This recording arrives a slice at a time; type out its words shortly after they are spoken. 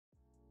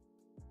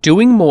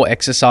Doing more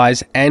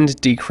exercise and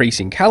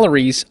decreasing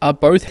calories are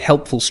both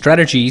helpful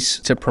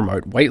strategies to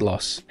promote weight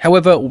loss.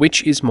 However,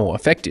 which is more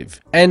effective?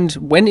 And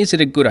when is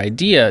it a good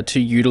idea to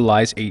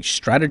utilize each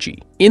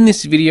strategy? In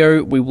this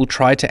video, we will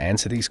try to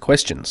answer these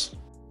questions.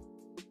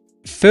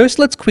 First,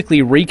 let's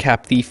quickly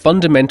recap the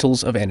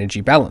fundamentals of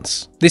energy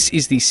balance. This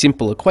is the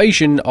simple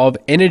equation of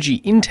energy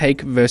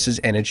intake versus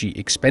energy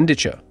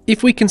expenditure.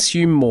 If we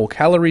consume more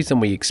calories than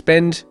we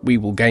expend, we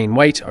will gain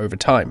weight over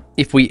time.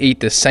 If we eat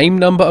the same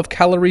number of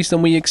calories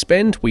than we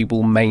expend, we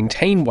will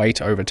maintain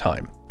weight over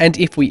time. And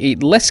if we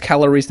eat less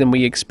calories than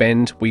we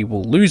expend, we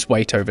will lose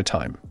weight over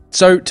time.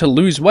 So to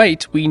lose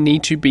weight, we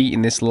need to be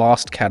in this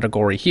last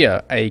category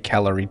here, a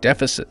calorie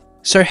deficit.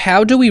 So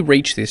how do we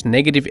reach this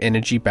negative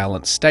energy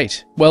balance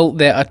state? Well,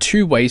 there are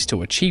two ways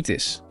to achieve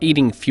this: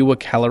 eating fewer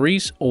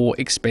calories or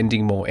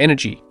expending more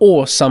energy,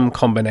 or some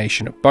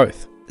combination of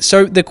both.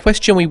 So the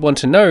question we want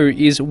to know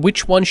is,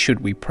 which one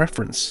should we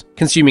preference?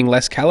 Consuming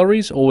less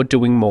calories or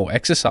doing more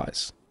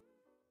exercise?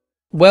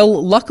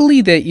 Well,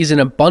 luckily there is an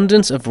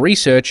abundance of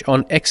research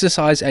on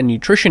exercise and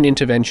nutrition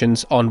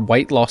interventions on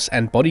weight loss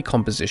and body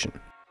composition.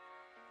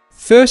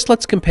 First,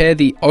 let's compare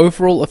the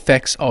overall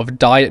effects of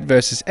diet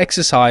versus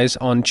exercise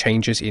on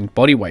changes in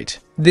body weight.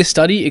 This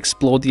study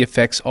explored the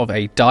effects of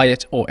a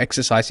diet or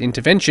exercise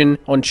intervention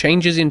on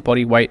changes in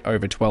body weight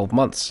over 12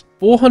 months.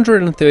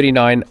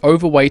 439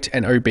 overweight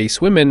and obese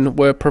women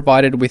were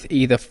provided with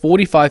either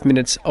 45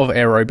 minutes of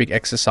aerobic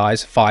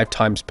exercise 5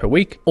 times per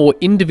week, or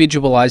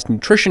individualized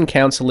nutrition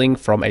counseling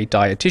from a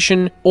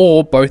dietitian,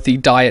 or both the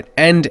diet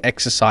and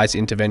exercise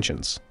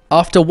interventions.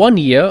 After 1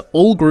 year,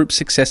 all groups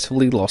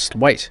successfully lost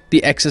weight.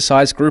 The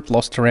exercise group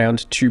lost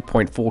around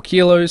 2.4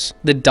 kilos,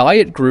 the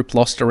diet group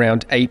lost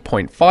around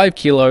 8.5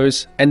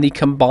 kilos, and the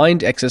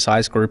combined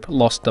exercise group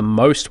lost the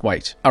most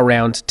weight,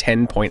 around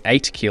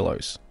 10.8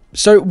 kilos.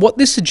 So what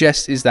this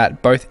suggests is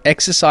that both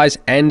exercise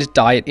and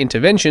diet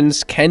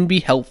interventions can be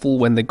helpful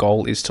when the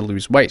goal is to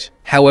lose weight.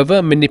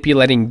 However,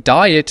 manipulating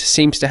diet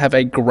seems to have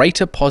a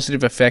greater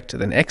positive effect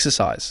than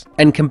exercise,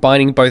 and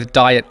combining both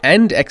diet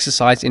and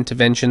exercise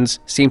interventions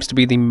seems to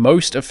be the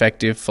most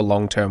effective for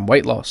long-term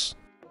weight loss.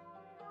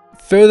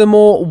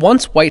 Furthermore,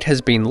 once weight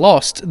has been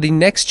lost, the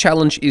next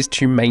challenge is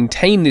to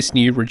maintain this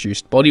new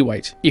reduced body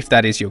weight, if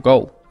that is your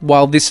goal.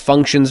 While this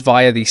functions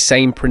via the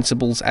same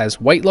principles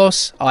as weight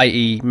loss,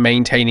 i.e.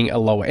 maintaining a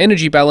lower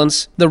energy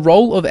balance, the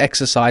role of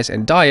exercise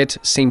and diet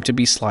seem to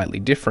be slightly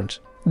different.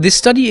 This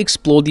study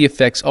explored the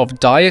effects of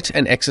diet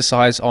and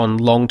exercise on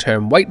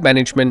long-term weight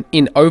management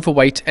in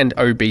overweight and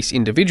obese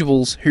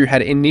individuals who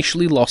had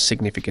initially lost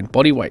significant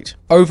body weight.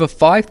 Over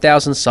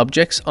 5,000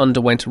 subjects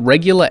underwent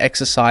regular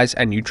exercise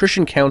and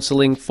nutrition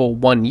counseling for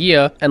 1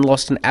 year and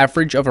lost an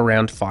average of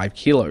around 5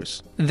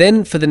 kilos.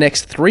 Then, for the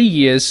next 3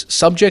 years,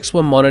 subjects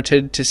were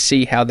monitored to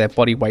see how their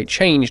body weight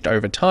changed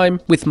over time,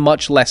 with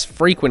much less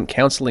frequent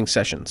counseling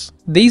sessions.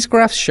 These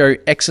graphs show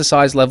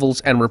exercise levels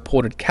and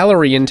reported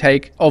calorie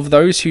intake of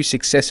those who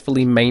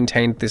successfully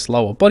maintained this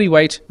lower body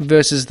weight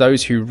versus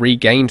those who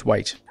regained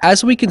weight.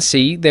 As we can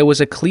see, there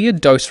was a clear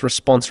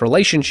dose-response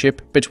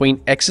relationship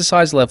between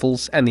exercise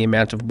levels and the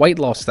amount of weight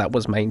loss that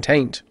was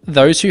maintained.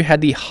 Those who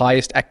had the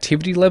highest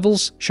activity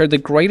levels showed the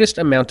greatest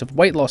amount of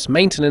weight loss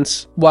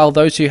maintenance, while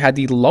those who had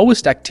the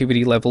lowest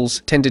activity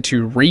levels tended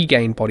to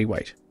regain body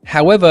weight.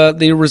 However,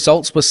 the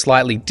results were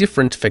slightly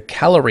different for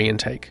calorie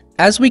intake.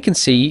 As we can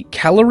see,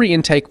 calorie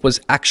intake was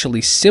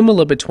actually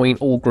similar between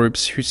all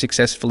groups who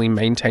successfully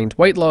maintained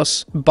weight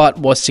loss, but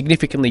was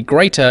significantly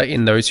greater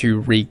in those who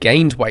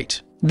regained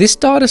weight. This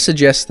data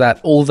suggests that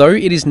although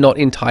it is not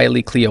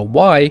entirely clear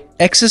why,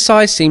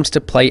 exercise seems to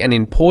play an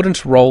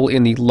important role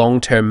in the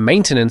long-term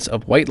maintenance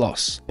of weight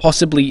loss,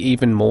 possibly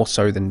even more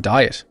so than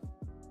diet.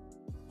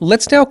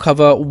 Let's now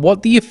cover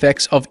what the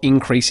effects of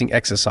increasing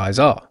exercise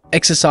are.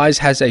 Exercise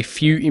has a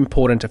few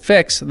important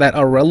effects that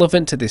are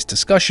relevant to this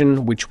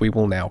discussion, which we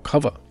will now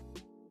cover.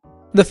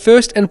 The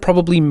first and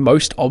probably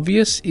most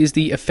obvious is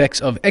the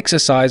effects of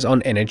exercise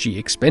on energy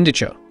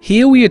expenditure.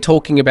 Here we are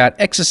talking about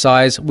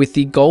exercise with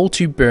the goal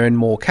to burn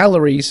more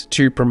calories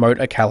to promote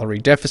a calorie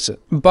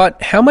deficit.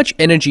 But how much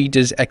energy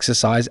does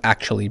exercise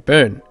actually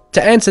burn?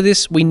 To answer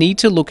this, we need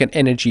to look at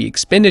energy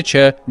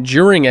expenditure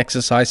during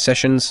exercise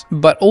sessions,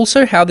 but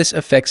also how this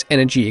affects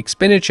energy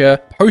expenditure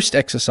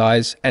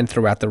post-exercise and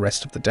throughout the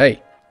rest of the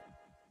day.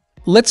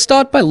 Let's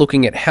start by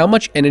looking at how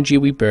much energy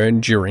we burn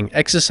during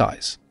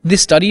exercise.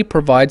 This study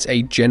provides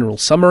a general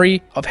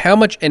summary of how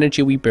much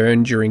energy we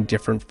burn during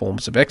different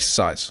forms of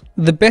exercise.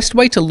 The best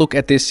way to look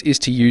at this is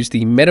to use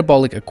the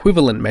metabolic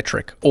equivalent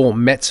metric, or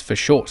METS for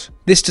short.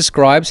 This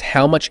describes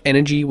how much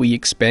energy we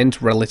expend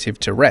relative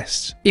to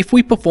rest. If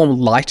we perform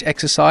light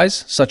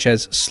exercise, such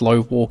as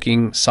slow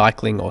walking,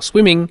 cycling, or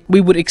swimming,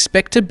 we would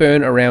expect to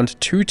burn around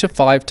 2 to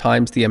 5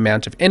 times the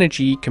amount of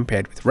energy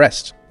compared with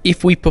rest.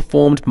 If we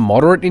performed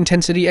moderate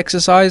intensity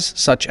exercise,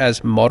 such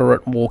as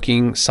moderate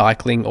walking,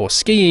 cycling, or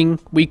skiing,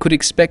 we could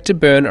expect to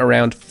burn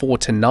around 4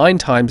 to 9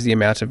 times the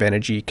amount of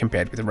energy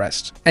compared with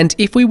rest. And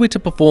if we were to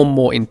perform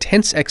more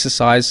intense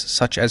exercise,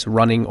 such as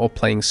running or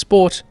playing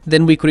sport,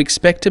 then we could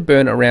expect to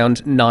burn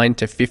around 9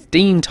 to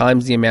 15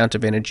 times the amount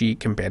of energy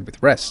compared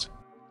with rest.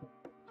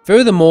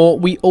 Furthermore,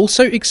 we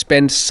also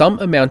expend some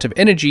amount of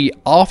energy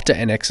after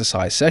an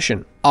exercise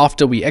session.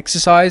 After we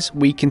exercise,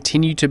 we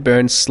continue to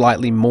burn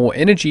slightly more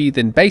energy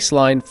than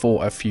baseline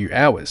for a few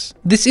hours.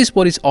 This is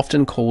what is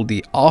often called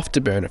the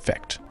afterburn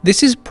effect.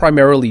 This is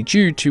primarily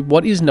due to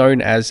what is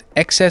known as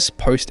excess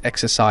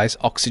post-exercise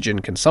oxygen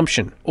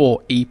consumption,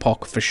 or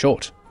EPOC for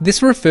short.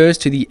 This refers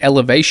to the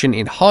elevation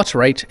in heart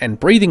rate and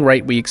breathing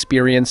rate we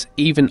experience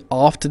even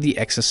after the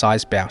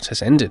exercise bout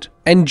has ended.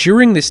 And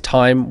during this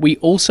time, we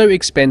also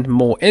expend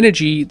more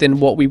energy than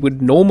what we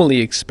would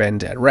normally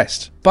expend at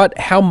rest. But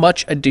how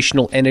much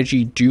additional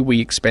energy do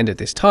we expend at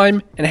this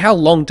time, and how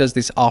long does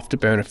this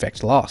afterburn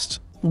effect last?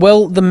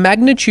 Well, the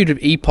magnitude of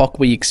EPOC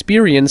we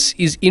experience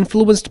is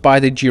influenced by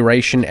the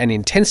duration and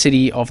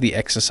intensity of the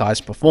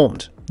exercise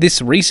performed.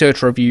 This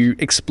research review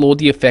explored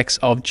the effects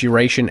of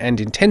duration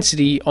and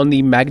intensity on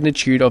the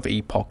magnitude of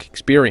EPOC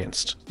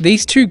experienced.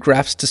 These two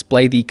graphs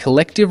display the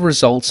collective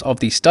results of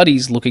the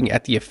studies looking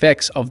at the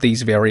effects of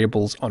these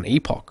variables on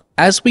EPOC.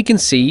 As we can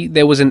see,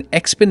 there was an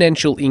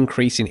exponential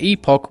increase in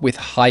EPOC with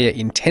higher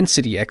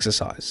intensity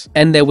exercise,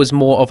 and there was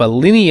more of a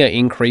linear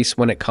increase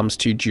when it comes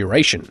to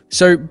duration.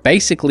 So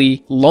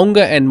basically,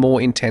 longer and more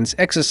intense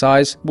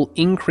exercise will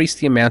increase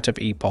the amount of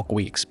EPOC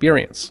we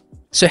experience.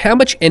 So how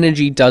much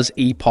energy does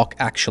EPOC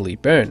actually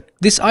burn?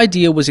 This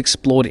idea was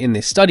explored in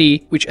this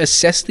study, which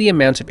assessed the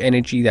amount of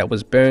energy that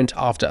was burnt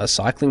after a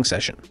cycling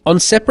session. On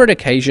separate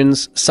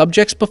occasions,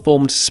 subjects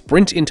performed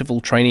sprint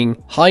interval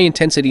training,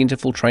 high-intensity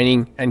interval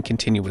training, and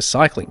continuous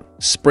cycling.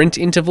 Sprint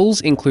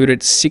intervals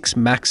included 6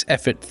 max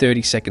effort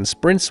 30-second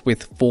sprints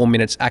with 4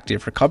 minutes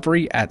active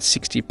recovery at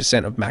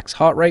 60% of max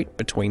heart rate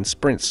between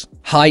sprints.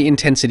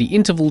 High-intensity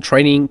interval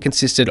training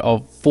consisted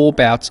of 4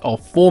 bouts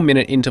of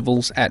 4-minute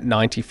intervals at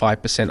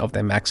 95% of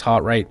their max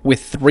heart rate,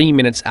 with 3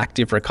 minutes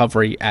active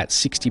recovery at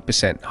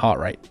 60% heart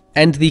rate.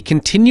 And the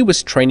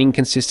continuous training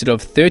consisted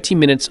of 30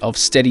 minutes of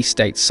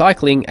steady-state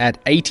cycling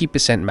at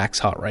 80% max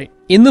heart rate.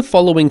 In the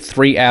following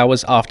 3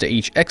 hours after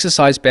each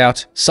exercise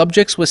bout,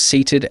 subjects were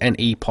seated and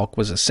EPOC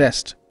was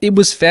assessed. It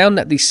was found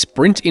that the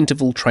sprint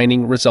interval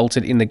training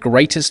resulted in the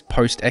greatest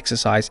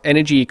post-exercise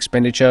energy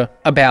expenditure,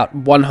 about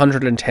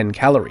 110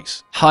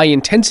 calories.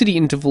 High-intensity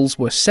intervals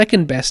were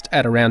second best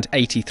at around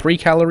 83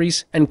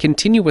 calories, and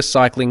continuous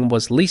cycling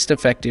was least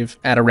effective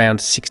at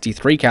around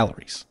 63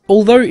 calories.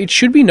 Although it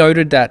should be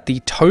noted that the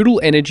total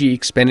energy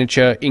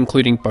expenditure,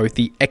 including both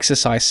the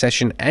exercise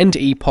session and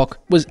EPOC,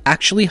 was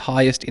actually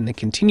highest in the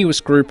continuous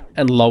group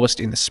and lowest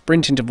in the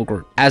sprint interval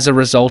group, as a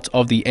result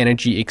of the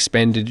energy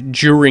expended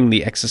during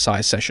the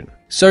exercise session.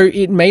 So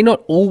it may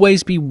not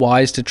always be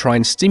wise to try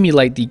and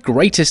stimulate the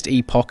greatest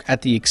EPOC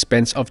at the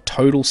expense of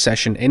total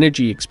session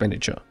energy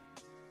expenditure.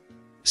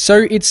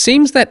 So it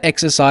seems that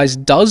exercise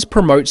does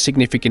promote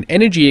significant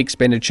energy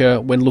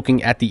expenditure when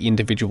looking at the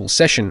individual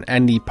session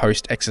and the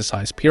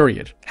post-exercise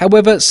period.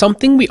 However,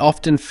 something we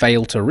often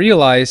fail to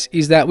realize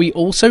is that we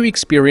also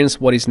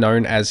experience what is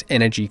known as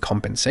energy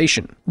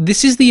compensation.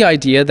 This is the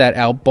idea that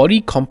our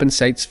body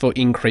compensates for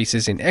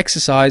increases in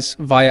exercise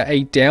via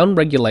a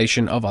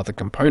down-regulation of other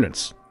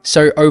components.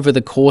 So over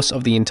the course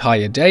of the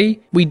entire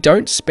day, we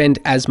don't spend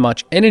as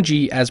much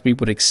energy as we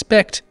would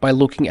expect by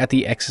looking at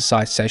the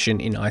exercise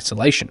session in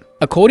isolation.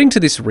 According to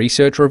this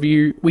research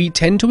review, we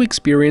tend to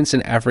experience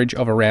an average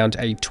of around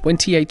a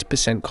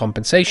 28%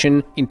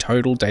 compensation in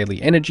total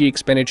daily energy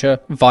expenditure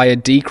via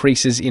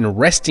decreases in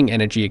resting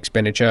energy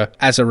expenditure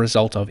as a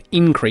result of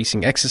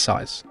increasing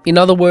exercise. In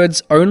other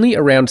words, only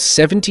around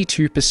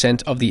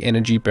 72% of the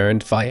energy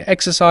burned via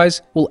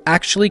exercise will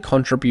actually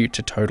contribute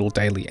to total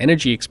daily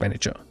energy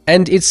expenditure.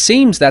 And it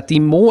seems that the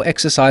more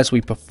exercise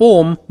we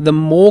perform, the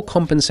more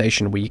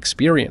compensation we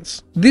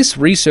experience. This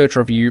research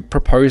review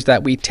proposed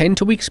that we tend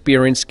to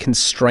experience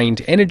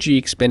constrained energy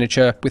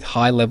expenditure with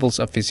high levels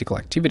of physical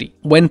activity.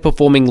 When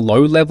performing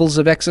low levels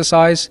of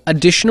exercise,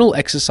 additional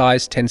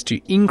exercise tends to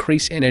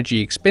increase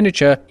energy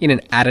expenditure in an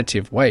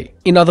additive way.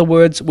 In other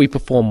words, we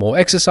perform more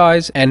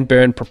exercise and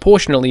burn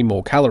proportionally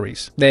more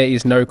calories. There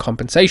is no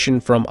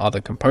compensation from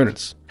other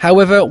components.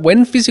 However,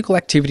 when physical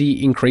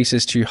activity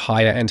increases to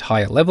higher and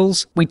higher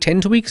levels, we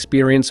tend to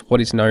experience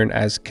what is known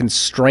as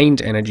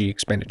constrained energy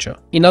expenditure.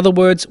 In other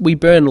words, we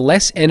burn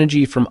less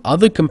energy from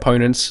other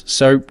components,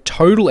 so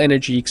total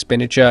energy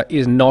expenditure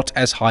is not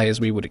as high as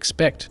we would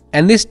expect.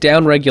 And this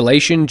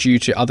downregulation due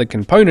to other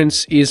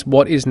components is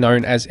what is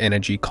known as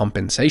energy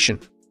compensation.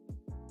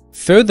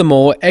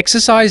 Furthermore,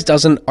 exercise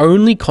doesn't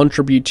only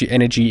contribute to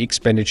energy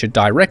expenditure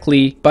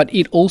directly, but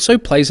it also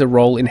plays a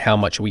role in how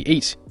much we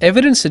eat.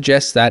 Evidence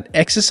suggests that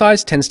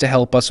exercise tends to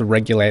help us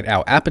regulate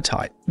our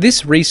appetite.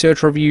 This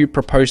research review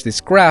proposed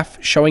this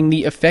graph showing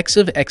the effects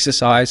of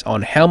exercise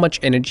on how much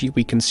energy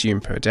we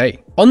consume per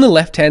day. On the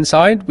left-hand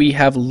side, we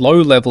have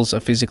low levels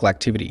of physical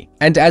activity,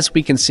 and as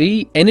we can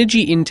see,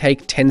 energy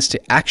intake tends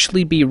to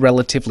actually be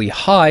relatively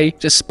high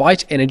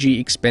despite energy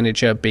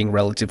expenditure being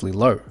relatively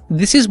low.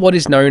 This is what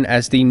is known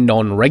as the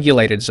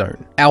non-regulated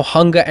zone. Our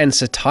hunger and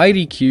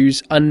satiety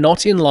cues are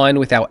not in line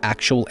with our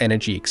actual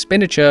energy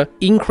expenditure,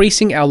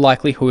 increasing our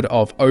likelihood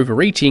of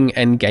overeating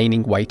and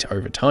gaining weight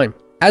over time.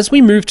 As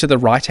we move to the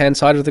right-hand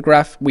side of the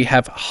graph, we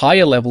have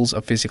higher levels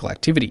of physical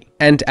activity.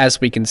 And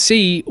as we can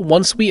see,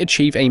 once we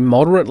achieve a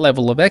moderate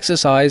level of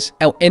exercise,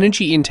 our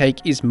energy intake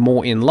is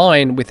more in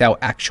line with our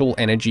actual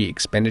energy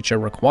expenditure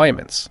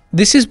requirements.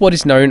 This is what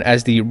is known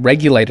as the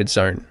regulated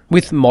zone.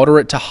 With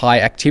moderate to high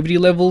activity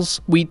levels,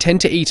 we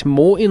tend to eat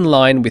more in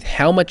line with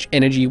how much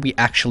energy we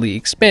actually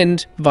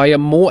expend via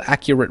more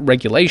accurate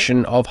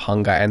regulation of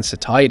hunger and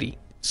satiety.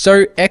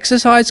 So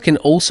exercise can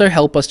also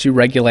help us to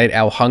regulate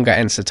our hunger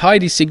and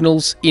satiety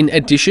signals in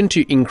addition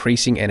to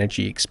increasing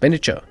energy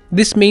expenditure.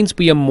 This means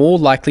we are more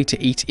likely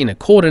to eat in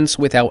accordance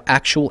with our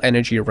actual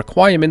energy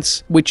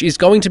requirements, which is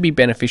going to be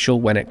beneficial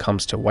when it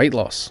comes to weight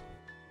loss.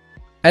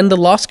 And the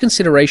last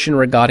consideration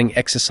regarding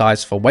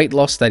exercise for weight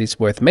loss that is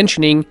worth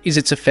mentioning is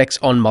its effects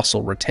on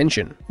muscle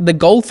retention. The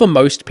goal for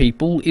most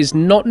people is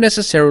not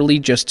necessarily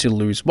just to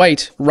lose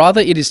weight,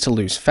 rather it is to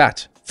lose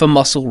fat. For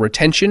muscle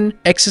retention,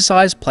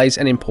 exercise plays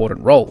an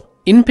important role.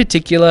 In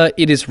particular,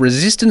 it is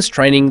resistance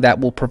training that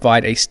will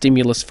provide a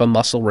stimulus for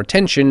muscle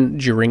retention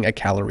during a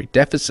calorie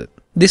deficit.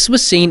 This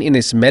was seen in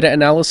this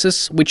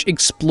meta-analysis, which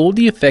explored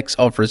the effects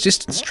of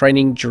resistance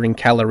training during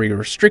calorie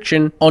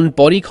restriction on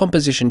body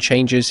composition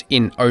changes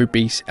in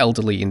obese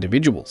elderly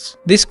individuals.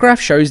 This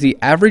graph shows the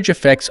average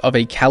effects of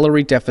a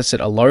calorie deficit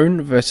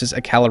alone versus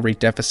a calorie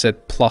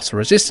deficit plus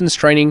resistance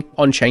training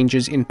on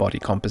changes in body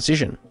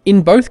composition.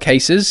 In both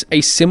cases,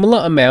 a similar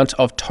amount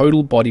of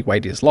total body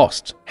weight is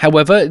lost.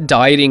 However,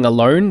 dieting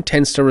alone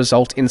tends to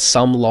result in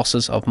some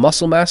losses of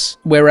muscle mass,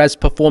 whereas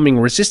performing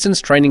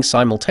resistance training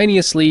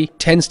simultaneously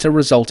tends to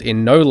result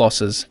in no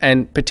losses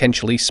and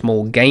potentially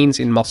small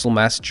gains in muscle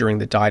mass during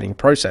the dieting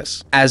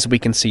process, as we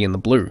can see in the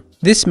blue.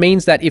 This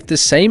means that if the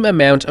same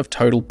amount of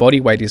total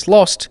body weight is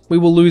lost, we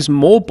will lose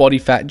more body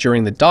fat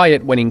during the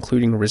diet when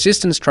including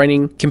resistance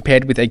training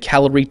compared with a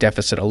calorie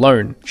deficit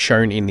alone,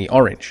 shown in the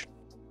orange.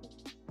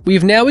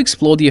 We've now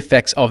explored the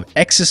effects of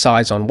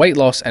exercise on weight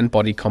loss and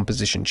body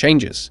composition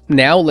changes.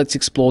 Now let's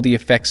explore the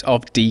effects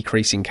of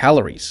decreasing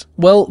calories.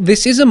 Well,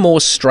 this is a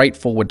more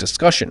straightforward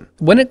discussion.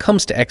 When it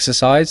comes to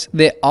exercise,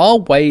 there are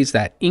ways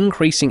that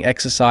increasing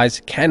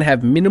exercise can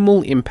have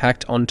minimal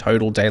impact on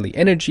total daily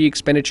energy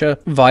expenditure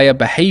via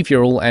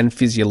behavioral and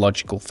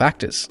physiological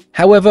factors.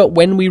 However,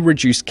 when we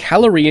reduce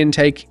calorie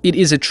intake, it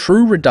is a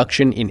true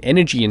reduction in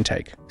energy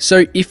intake.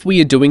 So if we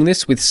are doing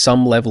this with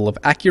some level of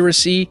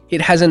accuracy,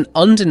 it has an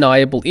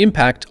undeniable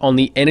impact on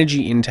the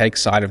energy intake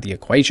side of the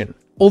equation.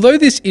 Although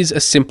this is a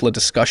simpler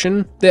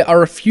discussion, there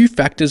are a few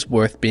factors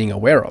worth being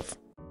aware of.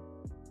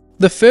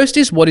 The first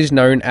is what is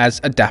known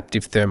as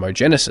adaptive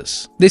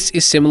thermogenesis. This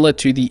is similar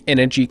to the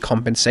energy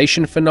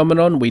compensation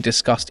phenomenon we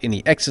discussed in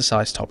the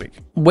exercise topic.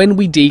 When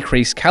we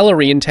decrease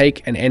calorie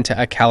intake and enter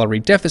a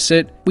calorie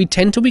deficit, we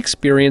tend to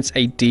experience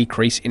a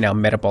decrease in our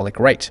metabolic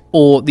rate,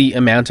 or the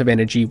amount of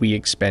energy we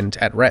expend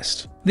at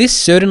rest. This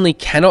certainly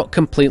cannot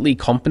completely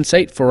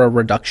compensate for a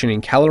reduction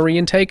in calorie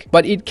intake,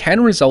 but it can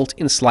result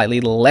in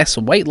slightly less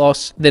weight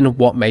loss than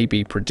what may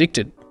be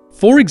predicted.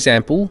 For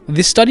example,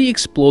 this study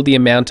explored the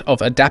amount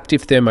of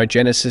adaptive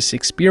thermogenesis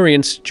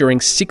experienced during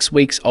 6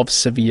 weeks of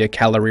severe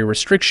calorie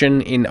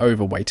restriction in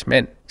overweight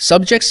men.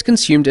 Subjects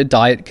consumed a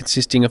diet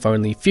consisting of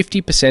only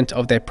 50%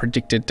 of their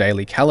predicted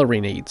daily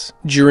calorie needs.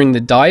 During the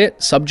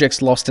diet,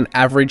 subjects lost an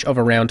average of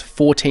around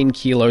 14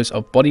 kilos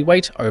of body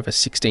weight over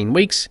 16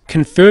 weeks,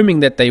 confirming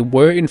that they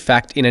were in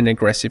fact in an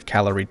aggressive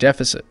calorie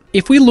deficit.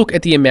 If we look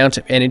at the amount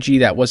of energy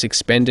that was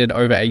expended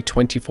over a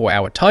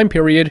 24-hour time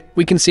period,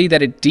 we can see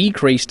that it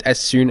decreased as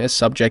soon as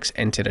subjects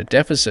entered a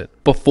deficit.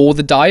 Before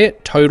the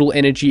diet, total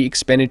energy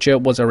expenditure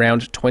was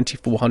around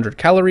 2,400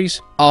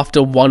 calories.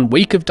 After 1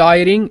 week of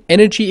dieting,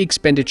 energy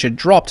expenditure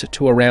dropped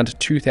to around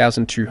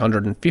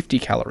 2,250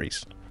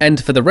 calories.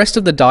 And for the rest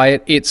of the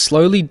diet, it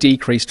slowly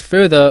decreased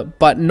further,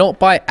 but not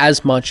by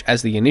as much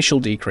as the initial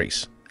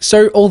decrease.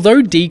 So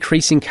although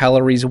decreasing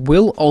calories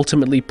will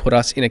ultimately put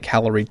us in a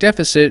calorie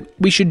deficit,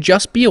 we should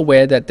just be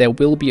aware that there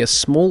will be a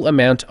small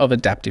amount of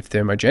adaptive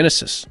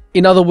thermogenesis.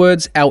 In other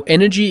words, our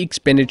energy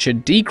expenditure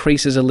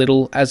decreases a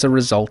little as a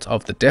result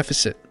of the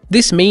deficit.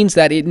 This means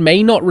that it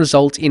may not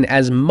result in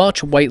as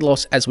much weight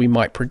loss as we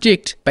might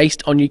predict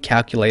based on your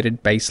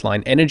calculated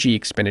baseline energy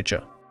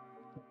expenditure.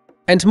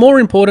 And more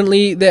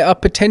importantly, there are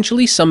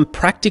potentially some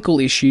practical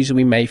issues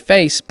we may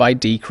face by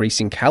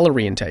decreasing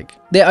calorie intake.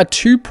 There are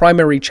 2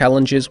 primary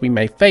challenges we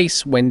may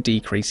face when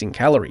decreasing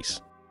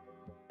calories.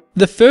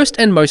 The first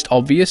and most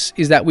obvious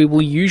is that we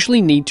will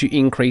usually need to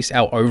increase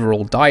our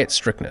overall diet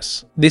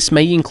strictness. This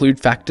may include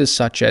factors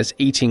such as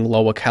eating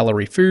lower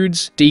calorie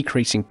foods,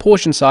 decreasing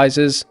portion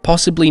sizes,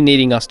 possibly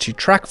needing us to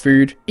track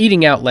food,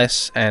 eating out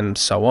less, and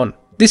so on.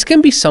 This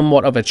can be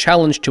somewhat of a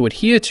challenge to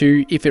adhere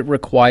to if it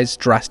requires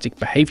drastic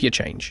behavior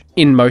change.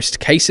 In most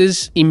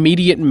cases,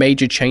 immediate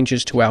major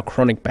changes to our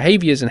chronic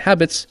behaviors and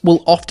habits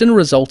will often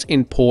result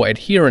in poor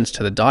adherence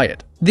to the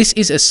diet. This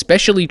is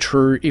especially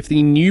true if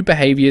the new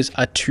behaviors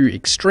are too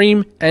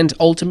extreme and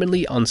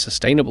ultimately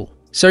unsustainable.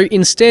 So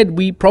instead,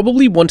 we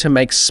probably want to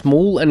make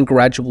small and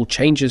gradual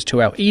changes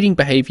to our eating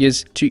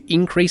behaviors to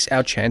increase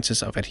our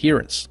chances of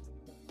adherence.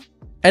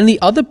 And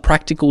the other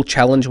practical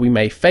challenge we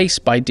may face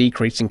by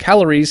decreasing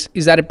calories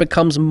is that it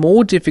becomes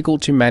more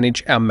difficult to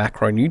manage our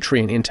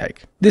macronutrient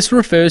intake. This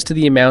refers to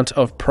the amount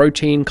of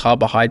protein,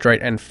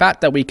 carbohydrate, and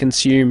fat that we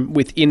consume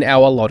within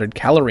our allotted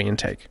calorie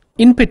intake.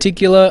 In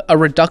particular, a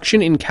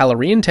reduction in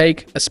calorie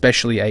intake,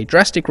 especially a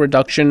drastic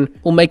reduction,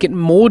 will make it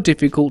more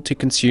difficult to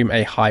consume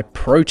a high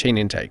protein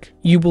intake.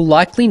 You will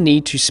likely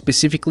need to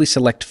specifically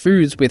select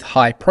foods with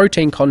high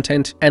protein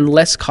content and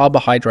less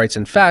carbohydrates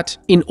and fat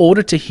in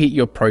order to hit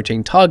your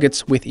protein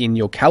targets within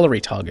your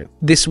calorie target.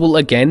 This will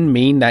again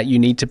mean that you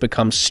need to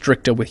become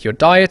stricter with your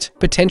diet,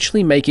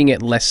 potentially making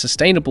it less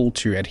sustainable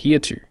to adhere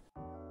to.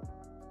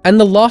 And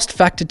the last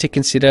factor to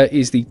consider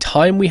is the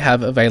time we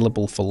have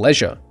available for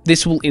leisure.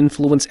 This will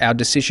influence our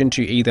decision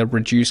to either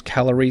reduce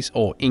calories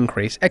or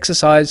increase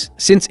exercise,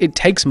 since it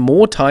takes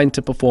more time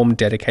to perform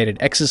dedicated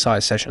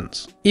exercise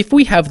sessions. If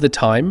we have the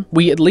time,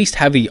 we at least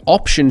have the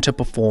option to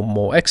perform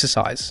more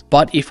exercise.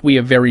 But if we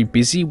are very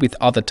busy with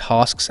other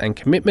tasks and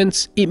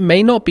commitments, it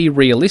may not be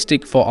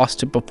realistic for us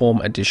to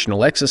perform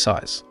additional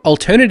exercise.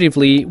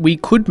 Alternatively, we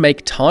could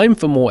make time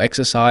for more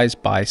exercise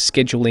by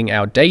scheduling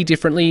our day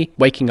differently,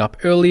 waking up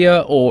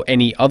earlier, or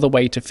any other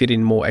way to fit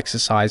in more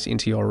exercise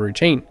into your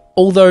routine.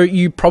 Although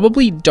you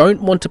probably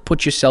don't want to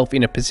put yourself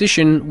in a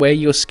position where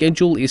your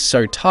schedule is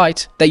so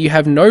tight that you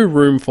have no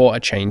room for a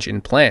change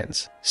in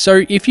plans.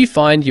 So if you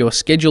find your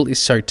schedule is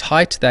so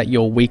tight that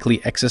your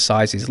weekly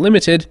exercise is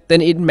limited,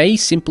 then it may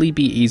simply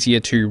be easier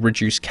to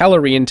reduce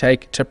calorie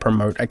intake to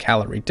promote a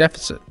calorie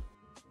deficit.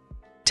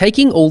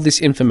 Taking all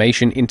this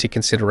information into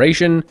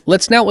consideration,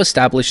 let's now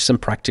establish some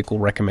practical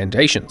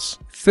recommendations.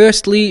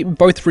 Firstly,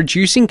 both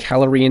reducing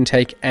calorie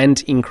intake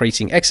and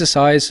increasing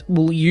exercise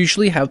will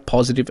usually have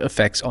positive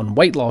effects on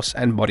weight loss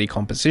and body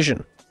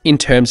composition. In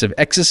terms of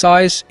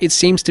exercise, it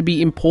seems to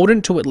be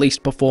important to at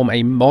least perform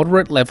a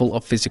moderate level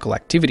of physical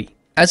activity.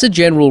 As a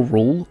general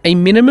rule, a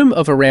minimum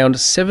of around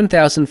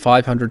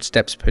 7,500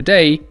 steps per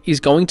day is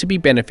going to be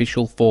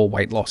beneficial for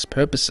weight loss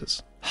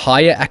purposes.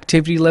 Higher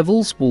activity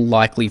levels will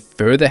likely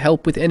further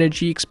help with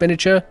energy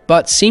expenditure,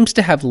 but seems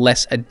to have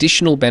less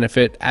additional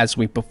benefit as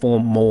we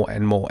perform more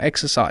and more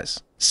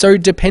exercise. So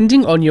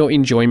depending on your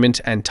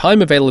enjoyment and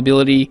time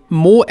availability,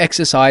 more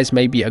exercise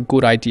may be a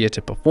good idea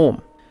to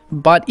perform.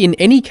 But in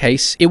any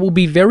case, it will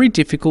be very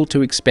difficult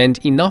to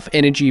expend enough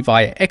energy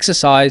via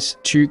exercise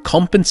to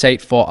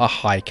compensate for a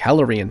high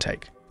calorie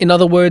intake. In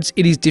other words,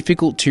 it is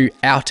difficult to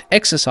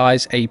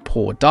out-exercise a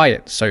poor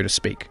diet, so to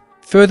speak.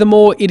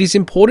 Furthermore, it is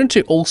important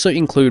to also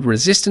include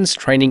resistance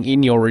training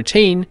in your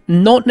routine,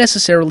 not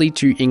necessarily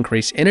to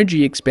increase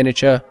energy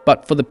expenditure,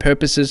 but for the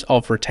purposes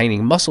of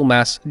retaining muscle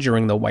mass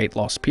during the weight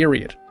loss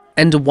period.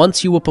 And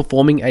once you are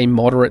performing a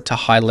moderate to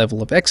high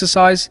level of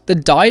exercise, the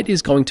diet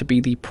is going to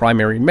be the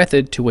primary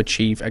method to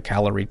achieve a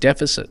calorie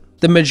deficit.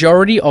 The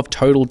majority of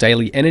total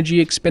daily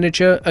energy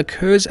expenditure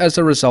occurs as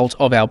a result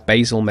of our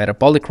basal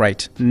metabolic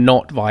rate,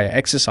 not via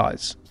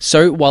exercise.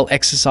 So while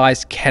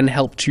exercise can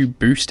help to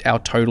boost our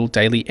total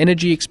daily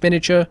energy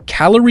expenditure,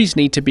 calories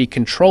need to be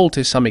controlled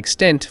to some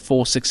extent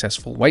for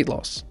successful weight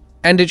loss.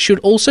 And it should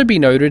also be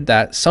noted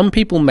that some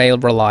people may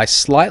rely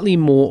slightly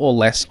more or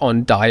less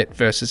on diet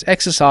versus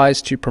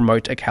exercise to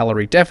promote a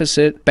calorie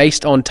deficit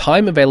based on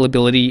time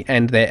availability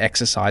and their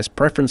exercise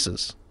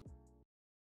preferences.